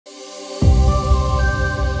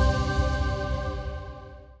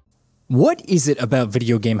What is it about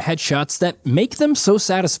video game headshots that make them so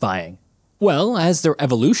satisfying? Well, as their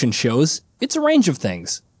evolution shows, it's a range of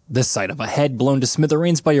things. The sight of a head blown to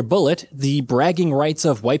smithereens by your bullet, the bragging rights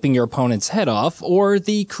of wiping your opponent's head off, or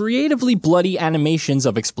the creatively bloody animations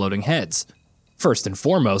of exploding heads. First and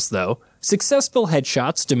foremost, though, successful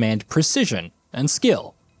headshots demand precision and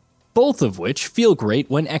skill, both of which feel great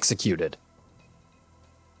when executed.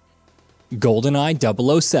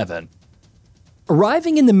 GoldenEye 007.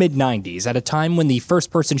 Arriving in the mid-90s at a time when the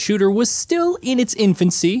first-person shooter was still in its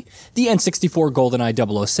infancy, the N64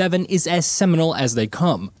 GoldenEye 007 is as seminal as they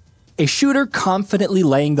come. A shooter confidently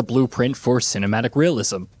laying the blueprint for cinematic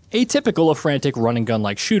realism, atypical of frantic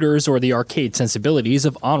run-and-gun-like shooters or the arcade sensibilities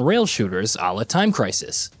of on-rail shooters a la Time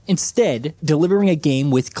Crisis, instead delivering a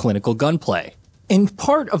game with clinical gunplay. And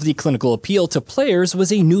part of the clinical appeal to players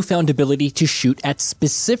was a newfound ability to shoot at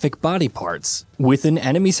specific body parts, with an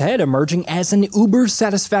enemy's head emerging as an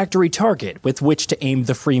uber-satisfactory target with which to aim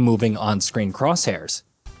the free-moving on-screen crosshairs.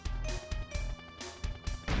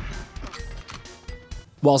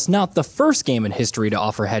 Whilst not the first game in history to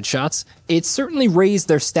offer headshots, it certainly raised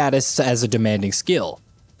their status as a demanding skill,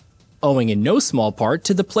 owing in no small part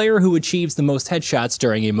to the player who achieves the most headshots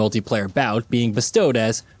during a multiplayer bout being bestowed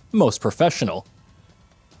as most professional.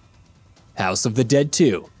 House of the Dead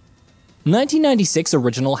 2. 1996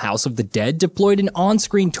 original House of the Dead deployed an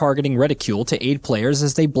on-screen targeting reticule to aid players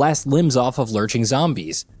as they blast limbs off of lurching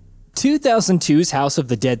zombies. 2002's House of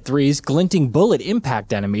the Dead 3's glinting bullet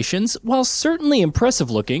impact animations, while certainly impressive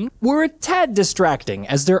looking, were a tad distracting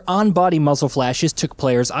as their on-body muzzle flashes took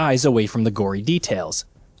players' eyes away from the gory details.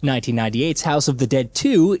 1998's House of the Dead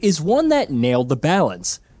 2 is one that nailed the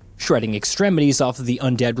balance. Shredding extremities off of the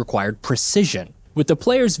undead required precision, with the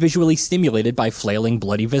players visually stimulated by flailing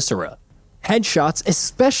bloody viscera. Headshots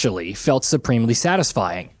especially felt supremely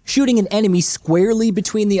satisfying. Shooting an enemy squarely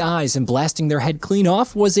between the eyes and blasting their head clean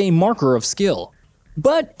off was a marker of skill.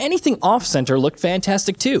 But anything off-center looked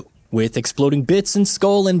fantastic too, with exploding bits and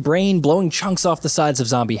skull and brain blowing chunks off the sides of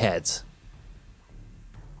zombie heads.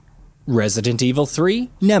 Resident Evil 3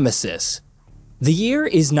 Nemesis. The year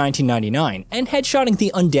is 1999, and headshotting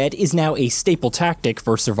the undead is now a staple tactic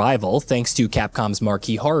for survival thanks to Capcom's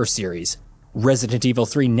marquee horror series. Resident Evil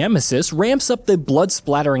 3 Nemesis ramps up the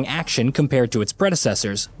blood-splattering action compared to its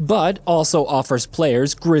predecessors, but also offers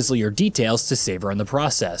players grislier details to savor in the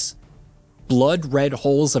process. Blood-red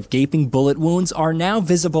holes of gaping bullet wounds are now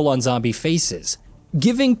visible on zombie faces,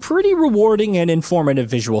 giving pretty rewarding and informative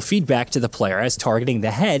visual feedback to the player as targeting the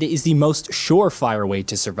head is the most surefire way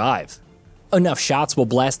to survive. Enough shots will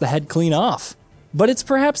blast the head clean off, but it's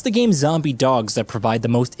perhaps the game's zombie dogs that provide the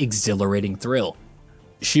most exhilarating thrill.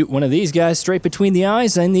 Shoot one of these guys straight between the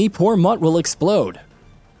eyes and the poor mutt will explode.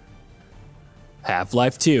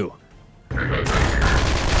 Half-Life 2.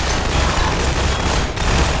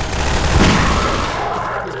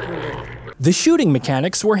 The shooting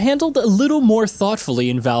mechanics were handled a little more thoughtfully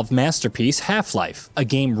in Valve's masterpiece Half-Life, a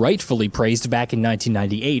game rightfully praised back in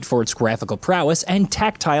 1998 for its graphical prowess and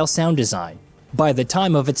tactile sound design. By the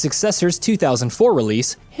time of its successor's 2004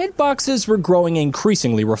 release, hitboxes were growing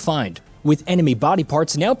increasingly refined, with enemy body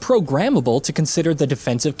parts now programmable to consider the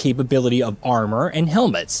defensive capability of armor and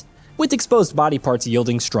helmets, with exposed body parts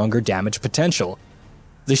yielding stronger damage potential.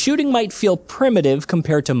 The shooting might feel primitive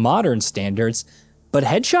compared to modern standards, but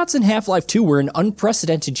headshots in Half-Life 2 were an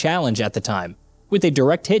unprecedented challenge at the time, with a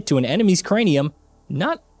direct hit to an enemy's cranium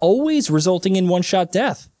not always resulting in one-shot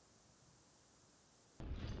death.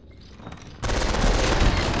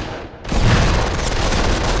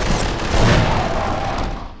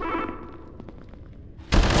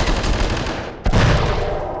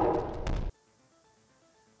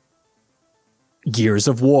 Gears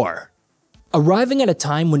of War. Arriving at a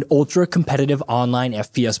time when ultra-competitive online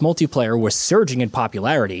FPS multiplayer was surging in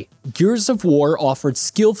popularity, Gears of War offered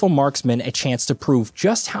skillful marksmen a chance to prove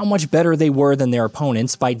just how much better they were than their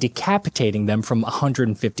opponents by decapitating them from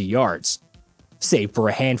 150 yards. Save for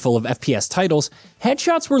a handful of FPS titles,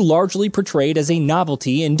 headshots were largely portrayed as a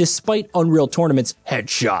novelty, and despite Unreal Tournament's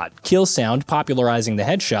headshot kill sound popularizing the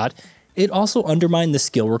headshot, it also undermined the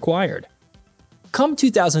skill required. Come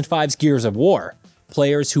 2005's Gears of War,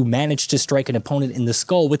 players who managed to strike an opponent in the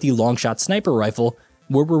skull with the longshot sniper rifle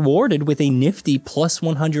were rewarded with a nifty plus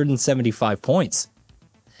 175 points,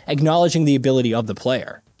 acknowledging the ability of the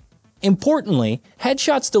player. Importantly,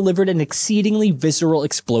 headshots delivered an exceedingly visceral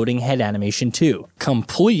exploding head animation too,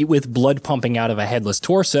 complete with blood pumping out of a headless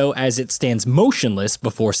torso as it stands motionless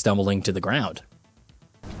before stumbling to the ground.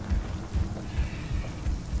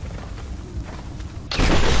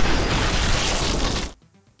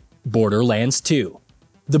 Borderlands 2.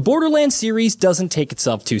 The Borderlands series doesn't take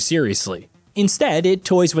itself too seriously. Instead, it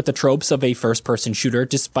toys with the tropes of a first-person shooter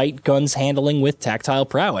despite guns handling with tactile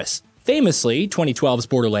prowess. Famously, 2012's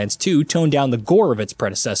Borderlands 2 toned down the gore of its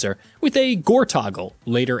predecessor with a gore toggle,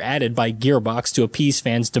 later added by Gearbox to appease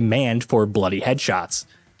fans' demand for bloody headshots.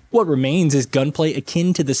 What remains is gunplay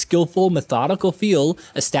akin to the skillful, methodical feel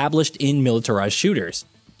established in militarized shooters.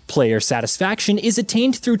 Player satisfaction is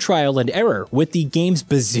attained through trial and error with the game's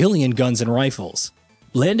bazillion guns and rifles.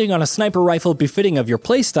 Landing on a sniper rifle befitting of your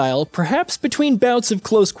playstyle, perhaps between bouts of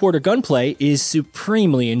close-quarter gunplay, is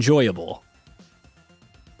supremely enjoyable.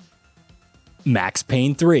 Max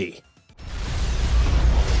Payne 3.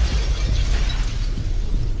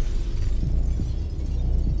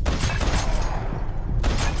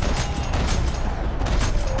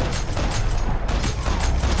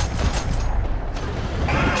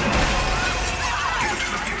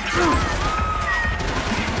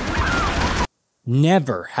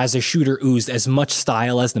 Never has a shooter oozed as much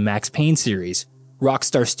style as the Max Payne series.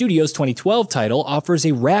 Rockstar Studios' 2012 title offers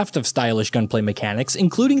a raft of stylish gunplay mechanics,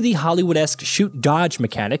 including the Hollywood-esque shoot-dodge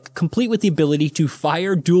mechanic, complete with the ability to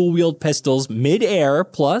fire dual-wield pistols mid-air,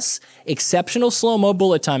 plus exceptional slow-mo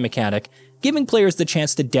bullet time mechanic, giving players the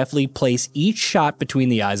chance to deftly place each shot between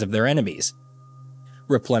the eyes of their enemies.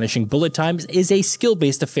 Replenishing bullet times is a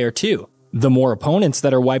skill-based affair too. The more opponents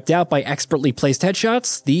that are wiped out by expertly placed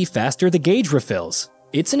headshots, the faster the gauge refills.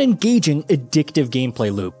 It's an engaging, addictive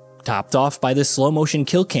gameplay loop, topped off by the slow-motion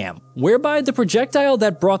kill cam, whereby the projectile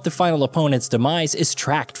that brought the final opponent's demise is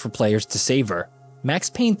tracked for players to savor. Max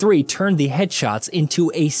Payne 3 turned the headshots into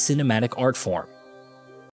a cinematic art form.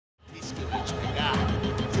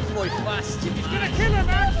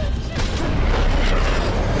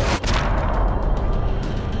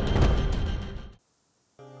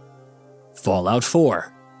 Fallout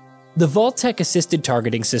 4. The Vault-Tec-assisted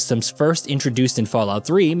targeting systems first introduced in Fallout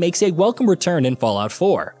 3 makes a welcome return in Fallout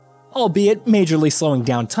 4, albeit majorly slowing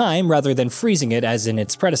down time rather than freezing it as in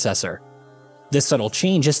its predecessor. This subtle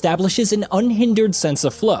change establishes an unhindered sense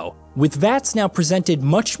of flow, with VATS now presented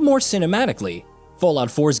much more cinematically. Fallout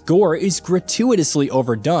 4's gore is gratuitously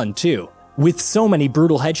overdone too, with so many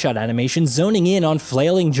brutal headshot animations zoning in on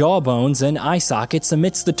flailing jawbones and eye sockets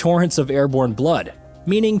amidst the torrents of airborne blood,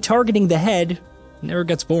 meaning targeting the head never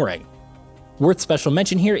gets boring. Worth special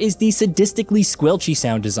mention here is the sadistically squelchy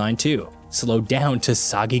sound design too, slowed down to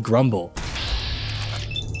soggy grumble.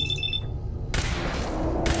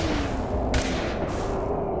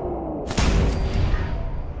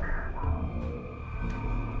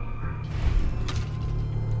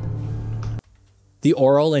 The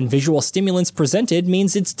oral and visual stimulants presented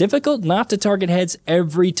means it's difficult not to target heads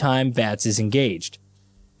every time VATS is engaged.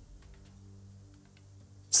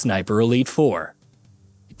 Sniper Elite 4.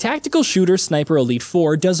 Tactical shooter Sniper Elite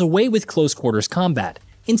 4 does away with close quarters combat,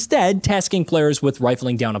 instead tasking players with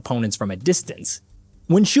rifling down opponents from a distance.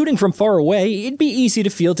 When shooting from far away, it'd be easy to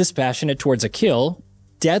feel dispassionate towards a kill.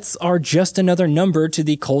 Deaths are just another number to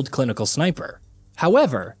the cold clinical sniper.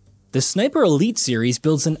 However, the Sniper Elite series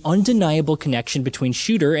builds an undeniable connection between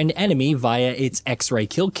shooter and enemy via its X-ray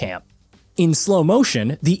kill cam. In slow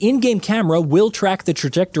motion, the in-game camera will track the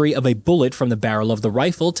trajectory of a bullet from the barrel of the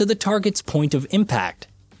rifle to the target's point of impact,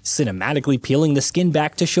 cinematically peeling the skin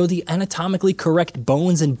back to show the anatomically correct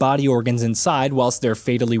bones and body organs inside whilst they're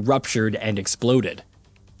fatally ruptured and exploded.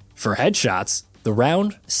 For headshots, the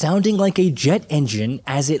round, sounding like a jet engine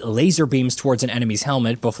as it laser beams towards an enemy's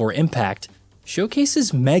helmet before impact,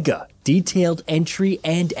 showcases mega, detailed entry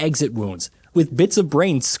and exit wounds, with bits of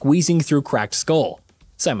brain squeezing through cracked skull,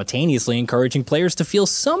 simultaneously encouraging players to feel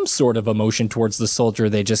some sort of emotion towards the soldier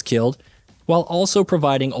they just killed, while also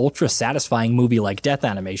providing ultra-satisfying movie-like death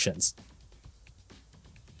animations.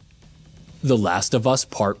 The Last of Us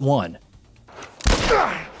Part 1.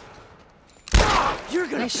 You're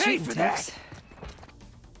gonna pay for that!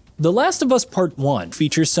 The Last of Us Part 1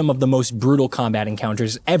 features some of the most brutal combat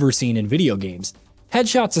encounters ever seen in video games.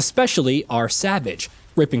 Headshots especially are savage,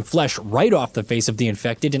 ripping flesh right off the face of the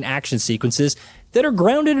infected in action sequences that are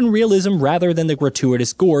grounded in realism rather than the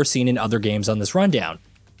gratuitous gore seen in other games on this rundown.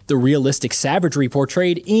 The realistic savagery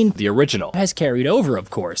portrayed in the original has carried over, of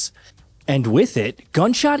course, and with it,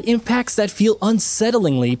 gunshot impacts that feel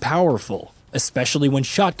unsettlingly powerful, especially when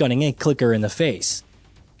shotgunning a clicker in the face.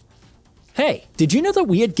 Hey, did you know that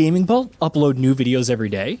we at Gaming Bolt upload new videos every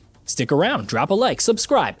day? Stick around, drop a like,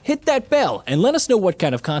 subscribe, hit that bell, and let us know what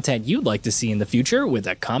kind of content you'd like to see in the future with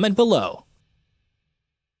a comment below.